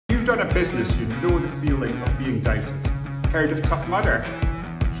you've done a business, you know the feeling of being doubted. Heard of Tough Mudder?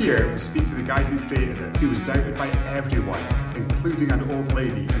 Here we speak to the guy who created it, who was doubted by everyone, including an old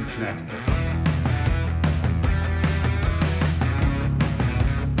lady in Connecticut.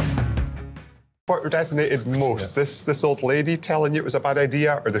 What resonated most? This old lady telling you it was a bad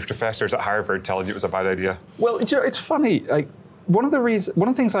idea, or the professors at Harvard telling you it was a bad idea? Well, it's funny. Like one of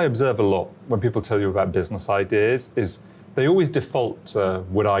the things I observe a lot when people tell you about business ideas is they always default to,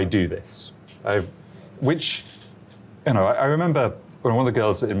 would I do this? Which, I remember when one of the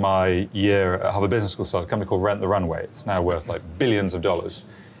girls in my year at Harvard Business School started a company called Rent the Runway. It's now worth like billions of dollars.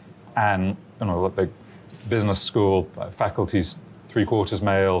 And, big business school, faculty's 3/4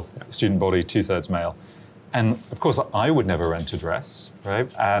 male, student body 2/3 male. And of course, I would never rent a dress, right?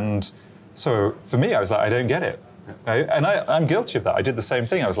 And so for me, I was like, I don't get it. Right? And I'm guilty of that. I did the same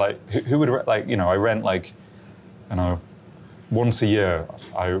thing. I was like, who would, I rent once a year,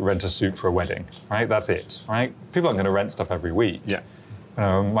 I rent a suit for a wedding, right? That's it, right? People aren't going to rent stuff every week. Yeah.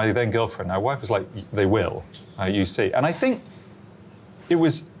 My then girlfriend, my wife was like, they will, you see. And I think it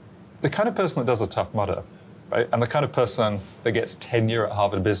was the kind of person that does a Tough Mudder, right? And the kind of person that gets tenure at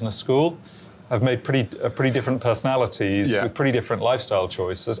Harvard Business School have made pretty different personalities with pretty different lifestyle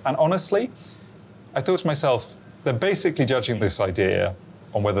choices. And honestly, I thought to myself, they're basically judging this idea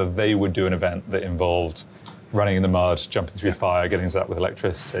on whether they would do an event that involved running in the mud, jumping through fire, getting zapped with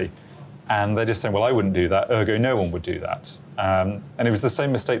electricity. And they're just saying, well, I wouldn't do that, ergo no one would do that. And it was the same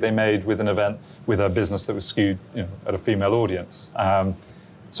mistake they made with an event, with a business that was skewed at a female audience.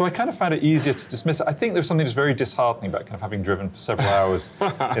 So I kind of found it easier to dismiss it. I think there's something just very disheartening about kind of having driven for several hours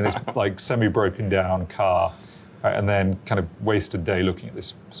in this like semi-broken down car, right, and then kind of wasted a day looking at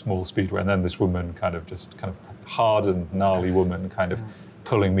this small speedway, and then this woman kind of hardened, gnarly woman kind of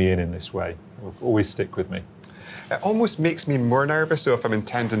pulling me in this way. It will always stick with me. It almost makes me more nervous. So if I'm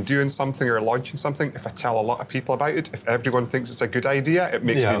intending doing something or launching something, if I tell a lot of people about it, if everyone thinks it's a good idea, it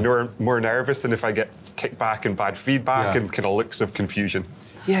makes me more nervous than if I get kickback and bad feedback and kind of looks of confusion.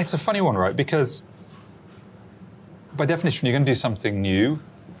 Yeah, it's a funny one, right? Because by definition, you're going to do something new,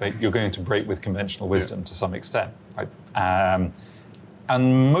 right? You're going to break with conventional wisdom to some extent, right?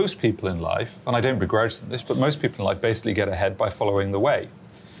 And most people in life, and I don't begrudge them this, but most people in life basically get ahead by following the way.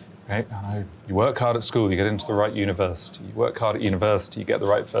 Right? You work hard at school, you get into the right university. You work hard at university, you get the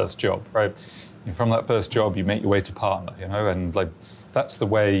right first job, right? And from that first job, you make your way to partner, and that's the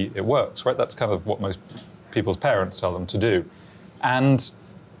way it works, right? That's kind of what most people's parents tell them to do. And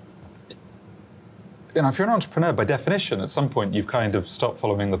if you're an entrepreneur, by definition, at some point, you've kind of stopped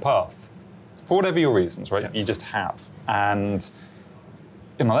following the path. For whatever your reasons, right? Yeah. You just have. And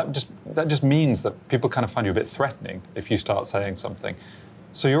that just means that people kind of find you a bit threatening if you start saying something.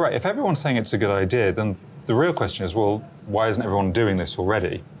 So you're right, if everyone's saying it's a good idea, then the real question is, well, why isn't everyone doing this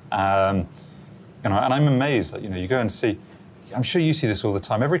already? And I'm amazed that, you go and see, I'm sure you see this all the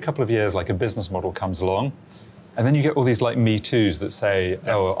time, every couple of years, like a business model comes along, and then you get all these like Me Too's that say,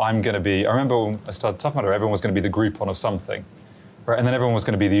 oh, I'm going to be, I remember when I started Tough Mudder, everyone was going to be the Groupon of something, right? And then everyone was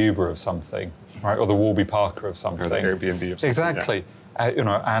going to be the Uber of something, right? Or the Warby Parker of something. Or the Airbnb of something. Exactly.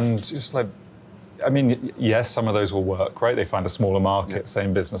 Yeah. And just like, yes, some of those will work, right? They find a smaller market,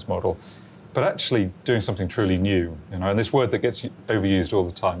 same business model. But actually doing something truly new, and this word that gets overused all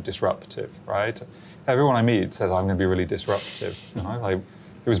the time, disruptive, right? Everyone I meet says, I'm going to be really disruptive.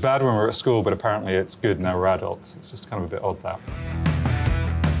 It was bad when we were at school, but apparently it's good now we're adults. It's just kind of a bit odd, that.